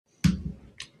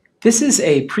This is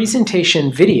a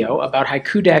presentation video about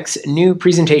Haiku Deck's new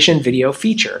presentation video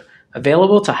feature,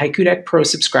 available to Haiku Deck Pro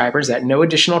subscribers at no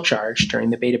additional charge during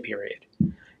the beta period.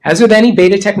 As with any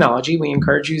beta technology, we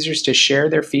encourage users to share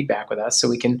their feedback with us so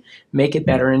we can make it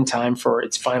better in time for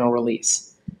its final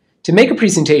release. To make a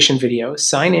presentation video,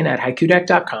 sign in at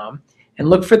haikudeck.com and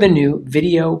look for the new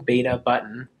Video Beta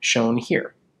button shown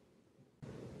here.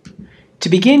 To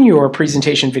begin your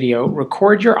presentation video,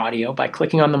 record your audio by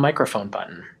clicking on the microphone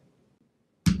button.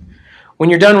 When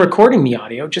you're done recording the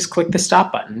audio, just click the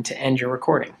stop button to end your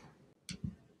recording.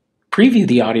 Preview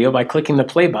the audio by clicking the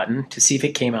play button to see if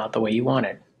it came out the way you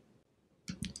wanted.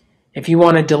 If you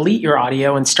want to delete your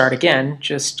audio and start again,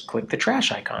 just click the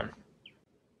trash icon.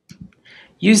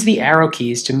 Use the arrow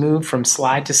keys to move from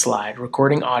slide to slide,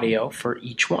 recording audio for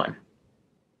each one.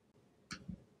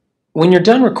 When you're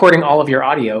done recording all of your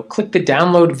audio, click the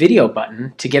Download Video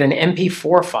button to get an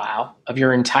MP4 file of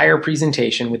your entire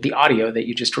presentation with the audio that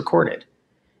you just recorded.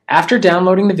 After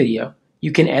downloading the video,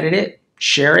 you can edit it,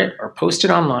 share it, or post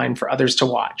it online for others to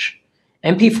watch.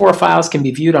 MP4 files can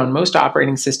be viewed on most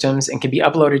operating systems and can be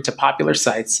uploaded to popular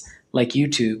sites like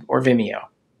YouTube or Vimeo.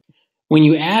 When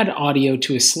you add audio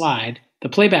to a slide, the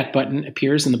playback button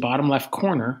appears in the bottom left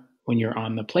corner when you're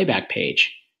on the playback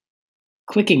page.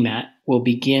 Clicking that will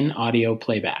begin audio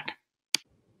playback.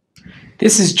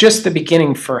 This is just the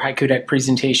beginning for Haiku Deck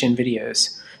presentation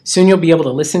videos. Soon you'll be able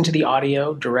to listen to the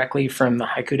audio directly from the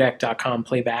haikudeck.com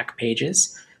playback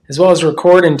pages, as well as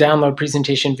record and download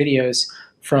presentation videos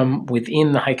from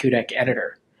within the Haiku Deck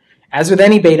editor. As with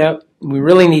any beta, we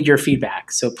really need your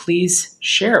feedback, so please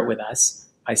share it with us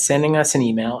by sending us an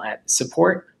email at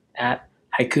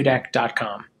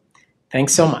support@haikudeck.com.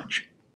 Thanks so much.